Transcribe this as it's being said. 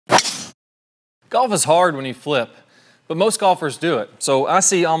Golf is hard when you flip, but most golfers do it. So I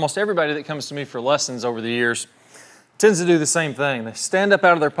see almost everybody that comes to me for lessons over the years tends to do the same thing. They stand up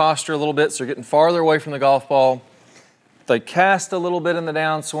out of their posture a little bit, so they're getting farther away from the golf ball. They cast a little bit in the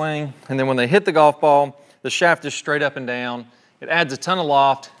downswing, and then when they hit the golf ball, the shaft is straight up and down. It adds a ton of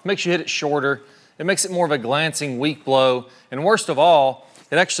loft, makes you hit it shorter. It makes it more of a glancing, weak blow. And worst of all,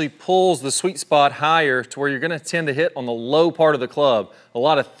 it actually pulls the sweet spot higher to where you're gonna tend to hit on the low part of the club. A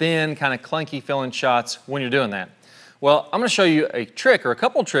lot of thin, kind of clunky feeling shots when you're doing that. Well, I'm gonna show you a trick or a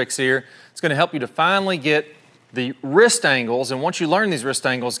couple tricks here. It's gonna help you to finally get the wrist angles, and once you learn these wrist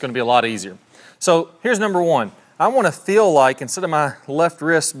angles, it's gonna be a lot easier. So here's number one. I wanna feel like, instead of my left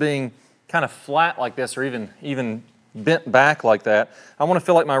wrist being kind of flat like this or even bent back like that, I wanna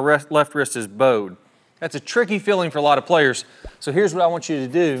feel like my left wrist is bowed. That's a tricky feeling for a lot of players. So here's what I want you to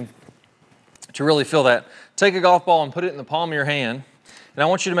do to really feel that. Take a golf ball and put it in the palm of your hand. And I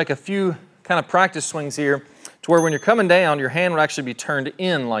want you to make a few kind of practice swings here to where when you're coming down, your hand would actually be turned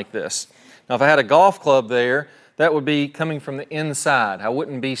in like this. Now, if I had a golf club there, that would be coming from the inside. I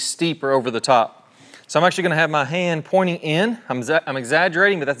wouldn't be steep or over the top. So I'm actually gonna have my hand pointing in. I'm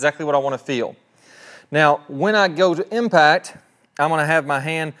exaggerating, but that's exactly what I wanna feel. Now, when I go to impact, I'm gonna have my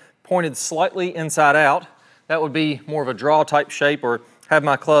hand pointed slightly inside out. That would be more of a draw type shape, or have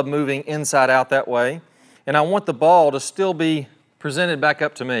my club moving inside out that way. And I want the ball to still be presented back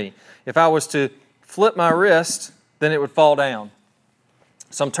up to me. If I was to flip my wrist, then it would fall down.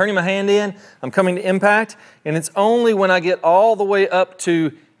 So I'm turning my hand in, I'm coming to impact, and it's only when I get all the way up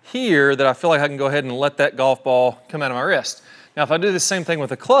to here that I feel like I can go ahead and let that golf ball come out of my wrist. Now, if I do the same thing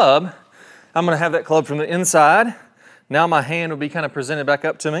with a club, I'm gonna have that club from the inside. Now my hand will be kind of presented back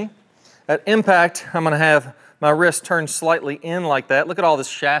up to me. At impact, I'm gonna have my wrist turned slightly in like that. Look at all this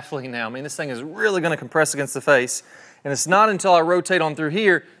shaft lean now. I mean, this thing is really gonna compress against the face. And it's not until I rotate on through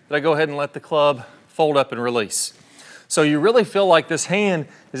here that I go ahead and let the club fold up and release. So you really feel like this hand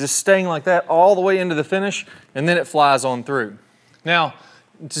is just staying like that all the way into the finish, and then it flies on through. Now,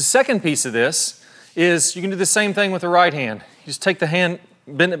 the second piece of this is you can do the same thing with the right hand. You just take the hand,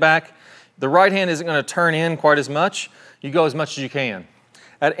 bend it back. The right hand isn't gonna turn in quite as much. You go as much as you can.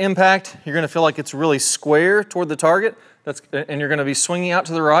 At impact, you're gonna feel like it's really square toward the target, and you're gonna be swinging out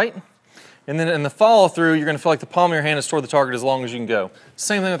to the right. And then in the follow through, you're gonna feel like the palm of your hand is toward the target as long as you can go.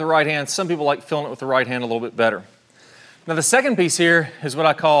 Same thing with the right hand. Some people like feeling it with the right hand a little bit better. Now the second piece here is what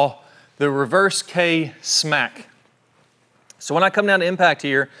I call the reverse K smack. So when I come down to impact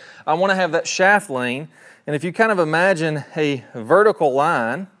here, I wanna have that shaft lean, and if you kind of imagine a vertical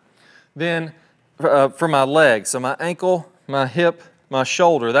line, then for my legs, so my ankle, my hip, my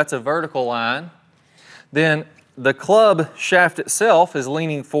shoulder, that's a vertical line. Then the club shaft itself is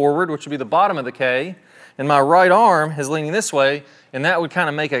leaning forward, which would be the bottom of the K, and my right arm is leaning this way, and that would kind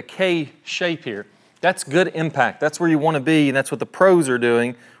of make a K shape here. That's good impact. That's where you want to be, and that's what the pros are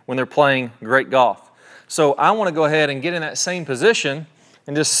doing when they're playing great golf. So I want to go ahead and get in that same position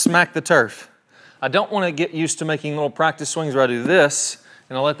and just smack the turf. I don't want to get used to making little practice swings where I do this,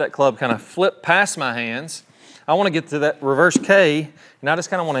 and I let that club kind of flip past my hands. I want to get to that reverse K, and I just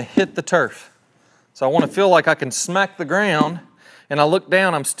kind of want to hit the turf. So I want to feel like I can smack the ground, and I look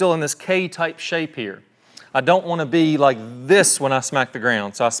down, I'm still in this K-type shape here. I don't want to be like this when I smack the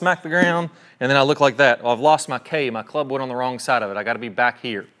ground. So I smack the ground, and then I look like that. Well, I've lost my K. My club went on the wrong side of it. I got to be back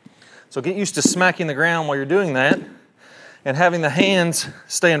here. So get used to smacking the ground while you're doing that, and having the hands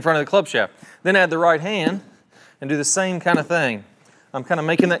stay in front of the club shaft. Then add the right hand, and do the same kind of thing. I'm kind of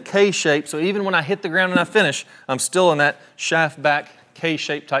making that K shape, so even when I hit the ground and I finish, I'm still in that shaft back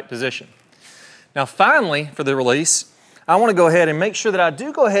K-shape type position. Now finally, for the release, I want to go ahead and make sure that I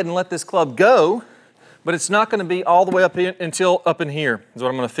do go ahead and let this club go, but it's not going to be all the way up until up in here is what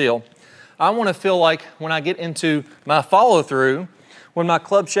I'm going to feel. I want to feel like when I get into my follow through, when my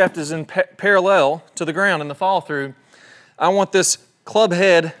club shaft is in parallel to the ground in the follow through, I want this club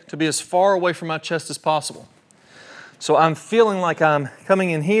head to be as far away from my chest as possible. So I'm feeling like I'm coming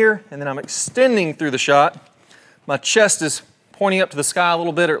in here, and then I'm extending through the shot. My chest is pointing up to the sky a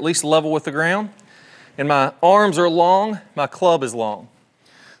little bit, or at least level with the ground. And my arms are long, my club is long.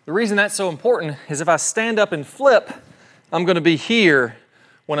 The reason that's so important is if I stand up and flip, I'm gonna be here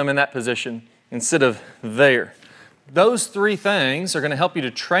when I'm in that position instead of there. Those three things are gonna help you to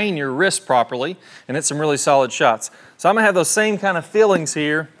train your wrist properly and hit some really solid shots. So I'm gonna have those same kind of feelings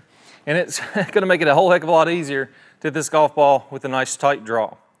here, and it's gonna make it a whole heck of a lot easier to hit this golf ball with a nice tight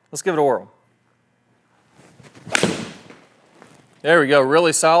draw. Let's give it a whirl. There we go,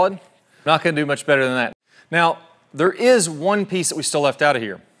 really solid. Not gonna do much better than that. Now, there is one piece that we still left out of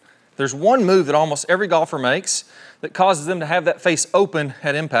here. There's one move that almost every golfer makes that causes them to have that face open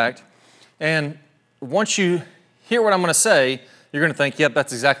at impact, And once you hear what I'm going to say, you're going to think, yep,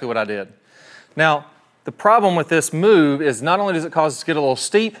 that's exactly what I did. Now, the problem with this move is not only does it cause us to get a little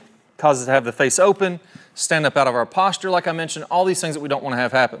steep, it causes us to have the face open, stand up out of our posture, like I mentioned, all these things that we don't want to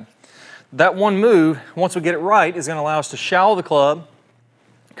have happen. That one move, once we get it right, is going to allow us to shallow the club,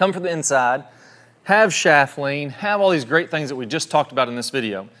 come from the inside, have shaft lean, have all these great things that we just talked about in this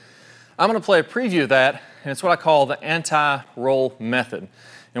video. I'm going to play a preview of that, and it's what I call the anti-roll method.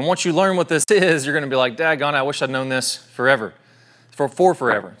 And once you learn what this is, you're going to be like, daggone, I wish I'd known this forever, for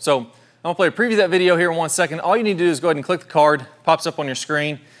forever. So I'm going to play a preview of that video here in 1 second. All you need to do is go ahead and click the card, pops up on your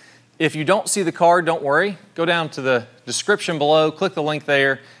screen. If you don't see the card, don't worry. Go down to the description below, click the link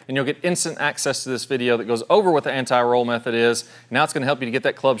there, and you'll get instant access to this video that goes over what the anti-roll method is. Now it's going to help you to get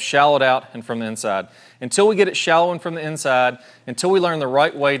that club shallowed out and from the inside. Until we get it shallow and from the inside, until we learn the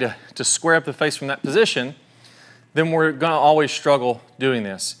right way to square up the face from that position, then we're going to always struggle doing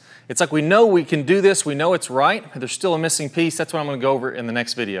this. It's like we know we can do this, we know it's right, but there's still a missing piece. That's what I'm going to go over in the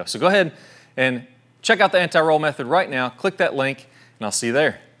next video. So go ahead and check out the anti-roll method right now. Click that link, and I'll see you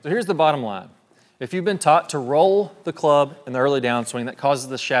there. So here's the bottom line. If you've been taught to roll the club in the early downswing, that causes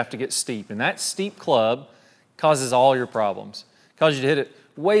the shaft to get steep. And that steep club causes all your problems. It causes you to hit it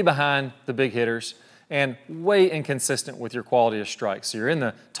way behind the big hitters and way inconsistent with your quality of strike. So you're in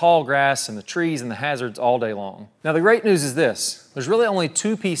the tall grass and the trees and the hazards all day long. Now the great news is this. There's really only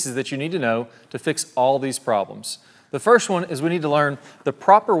two pieces that you need to know to fix all these problems. The first one is we need to learn the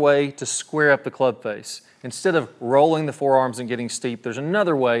proper way to square up the club face. Instead of rolling the forearms and getting steep, there's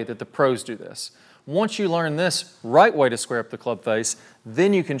another way that the pros do this. Once you learn this right way to square up the club face,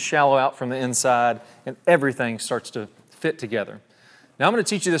 then you can shallow out from the inside and everything starts to fit together. Now I'm going to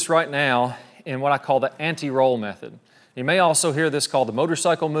teach you this right now in what I call the anti-roll method. You may also hear this called the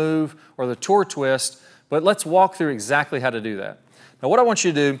motorcycle move or the tour twist, but let's walk through exactly how to do that. Now what I want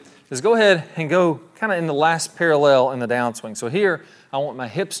you to do is go ahead and go kind of in the last parallel in the downswing. So here, I want my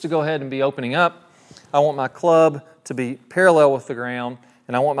hips to go ahead and be opening up. I want my club to be parallel with the ground,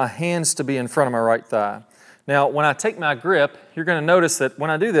 and I want my hands to be in front of my right thigh. Now, when I take my grip, you're going to notice that when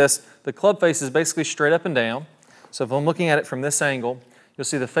I do this, the club face is basically straight up and down. So if I'm looking at it from this angle, you'll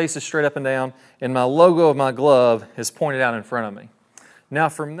see the face is straight up and down, and my logo of my glove is pointed out in front of me. Now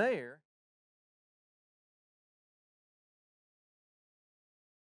from there,